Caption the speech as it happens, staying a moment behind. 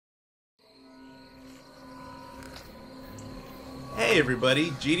Hey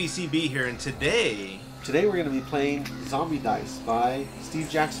everybody, GDCB here, and today we're going to be playing Zombie Dice by Steve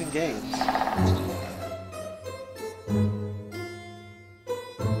Jackson Games.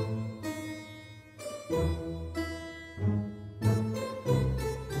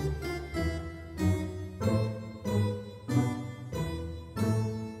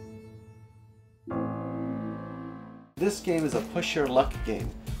 This game is a push your luck game.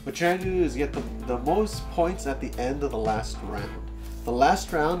 What you're trying to do is get the most points at the end of the last round. The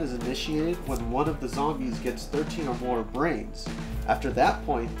last round is initiated when one of the zombies gets 13 or more brains. After that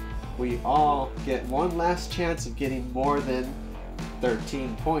point, we all get one last chance of getting more than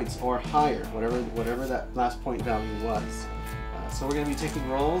 13 points or higher, whatever that last point value was. So we're going to be taking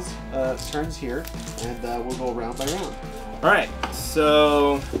turns here, and we'll go round by round. Alright,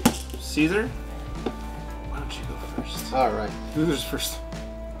 so Caesar, why don't you go first? Alright. Who goes first?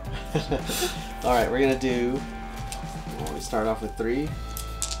 Alright, we're going to do... Well, we start off with 3. I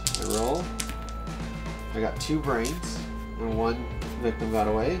roll. I got 2 brains, and 1 victim got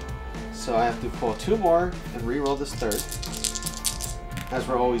away. So I have to pull 2 more and re-roll this 3rd. As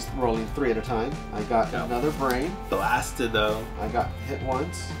we're always rolling 3 at a time. I got another brain. Blasted though. I got hit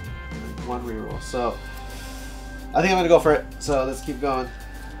once, and 1 re-roll. So I think I'm going to go for it. So let's keep going.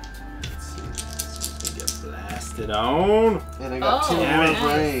 Get blasted on. And I got 2 more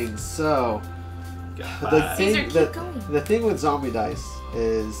brains. So the thing with zombie dice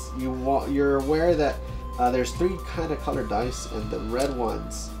is you're aware that there's 3 kind of colored dice, and the red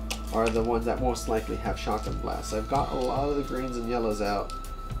ones are the ones that most likely have shotgun blasts. I've got a lot of the greens and yellows out,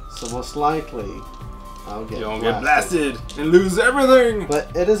 so most likely I'll get You'll get blasted and lose everything.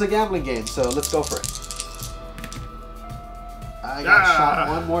 But it is a gambling game, so let's go for it. I got shot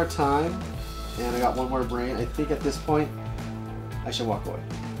 1 more time, and I got 1 more brain. I think at this point I should walk away.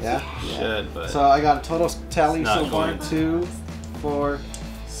 Yeah? Should, but so I got a total tally so far, going. 2, 4,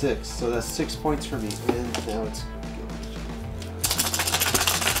 6. So that's 6 points for me. And now it's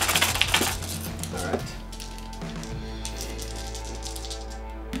alright.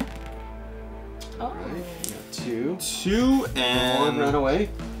 Alright, we got 2. 2 and 1 ran away.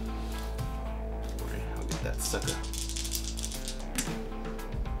 I'll get that sucker.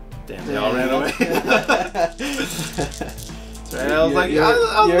 Damn, they all ran away. Right, I was like,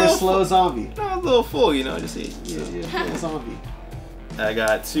 you're a slow zombie. I was a little full, you know, just eat. You're a slow zombie. I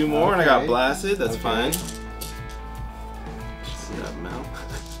got 2 more and I got blasted. That's fine. Just see that mount.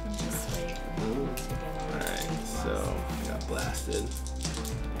 Alright, so I got blasted.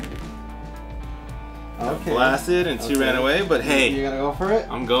 Got blasted and 2 ran away, but hey. You're gonna go for it?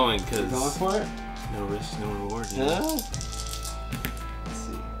 I'm going because. Going for it? No risk, no reward. Yeah.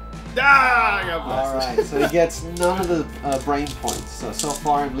 Ah, I got blasted. Alright, so he gets none of the brain points. So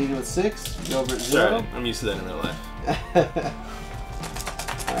far I'm leading with 6. You're over at 0. Right. I'm used to that in real life.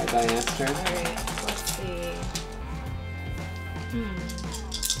 Alright, Diane's turn. Alright, let's see.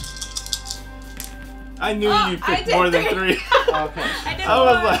 I knew you'd pick more than 3. Okay. I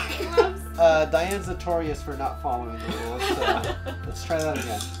was like... Diane's notorious for not following the rules, so let's try that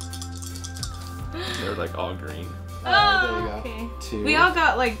again. They're like all green. There you go. Okay. 2. We all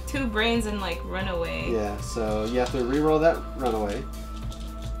got like 2 brains and like runaway. Yeah, so you have to re-roll that runaway.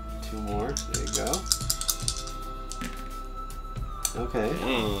 2 more. There you go. Okay.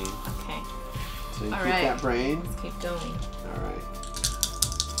 Okay. So you keep that brain. Let's keep going. Alright.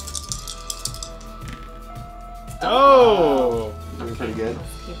 Oh! Doing pretty good.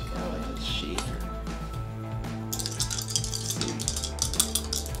 Let's keep going.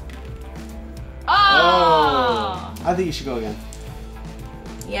 Oh! I think you should go again.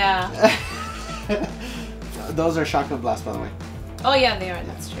 Yeah. Those are shotgun blasts, by the way. Oh yeah, they are.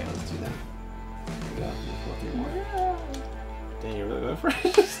 That's true. Let's do that. There you go. We'll go 3 more. Dang, you really went for it?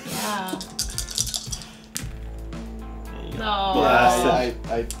 Yeah. No. Yeah,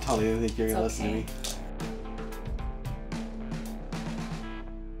 I totally didn't think you're gonna listen to me.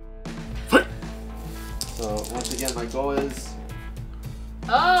 So once again, my goal is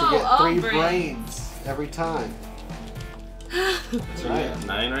to get 3 brains every time. That's right.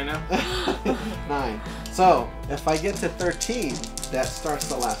 9 right now? 9. So if I get to 13, that starts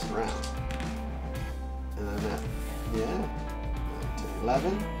the last round. And I'm at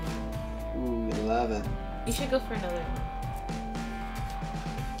 11. Ooh, 11. You should go for another one.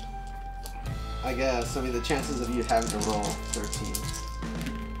 I guess. I mean, the chances of you having to roll 13.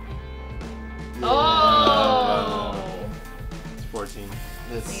 Yeah. Oh! It's 14.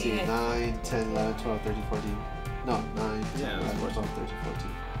 Let's see. 9, 10, 11, 12, 13, 14. No, 9, 10, Yeah, 11, 12, 13, 14.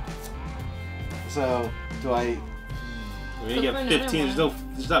 So, do I... When you get 15,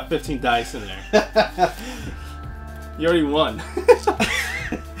 there's not 15 dice in there. You already won.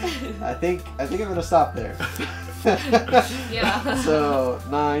 I think I'm gonna stop there. Yeah. So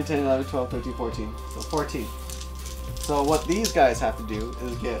 9, 10, 11, 12, 13, 14. So 14. So what these guys have to do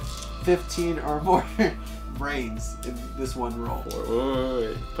is get 15 or more brains in this one roll.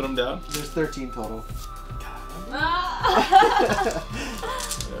 Wait. Put them down. There's 13 total.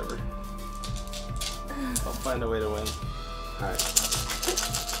 Whatever. I'll find a way to win. Alright.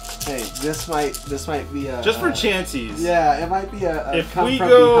 Hey, this might be a Just for chances. Yeah, it might be a If come we from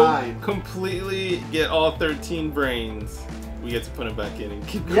go behind. completely get all 13 brains, we get to put them back in and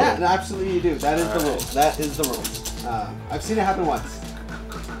keep going. Yeah, absolutely you do. That is the Alright. rule. That is the rule. I've seen it happen once.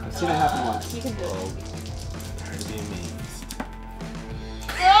 I've seen it happen once. You can do it. Prepare to be amazed.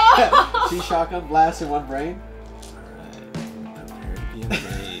 See shotgun blast in one brain. Alright. Prepare to be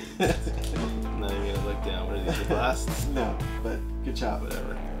amazed. I'm not even gonna look down. What are these, your blasts? No, but good job.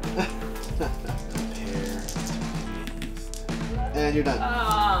 Whatever. Prepare to be amazed. And you're done.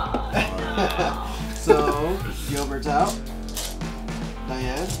 Oh. So, Gilbert's out.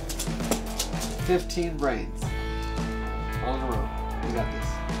 Diane, 15 brains. All in a row. You got this.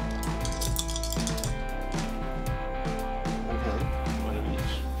 Okay. One of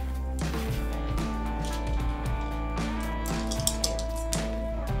each.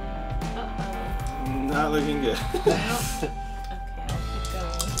 Not looking good. Okay, I'll keep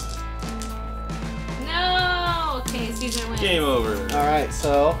going. No! Okay, Caesar wins. Game over. Alright,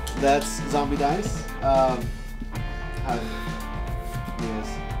 so that's zombie dice. How you guys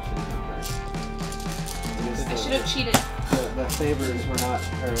I should have cheated. the favors were not,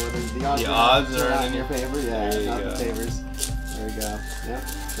 or the odds, The were odds not, are not in in your favor. Yeah, There you not go. the favors. There we go. Yep.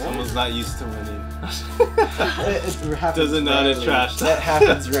 Someone's not used to winning. It happens Doesn't know how to rarely. trash That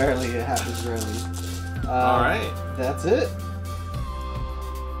happens rarely. It happens rarely. Alright. That's it.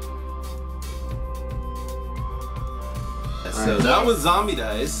 So that was zombie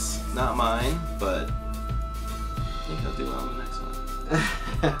dice, not mine, but I think I'll do well on the next one.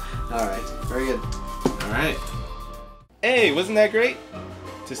 Alright. Very good. Alright. Hey, wasn't that great?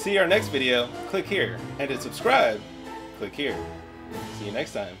 To see our next video, click here. And to subscribe, click here. See you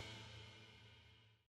next time.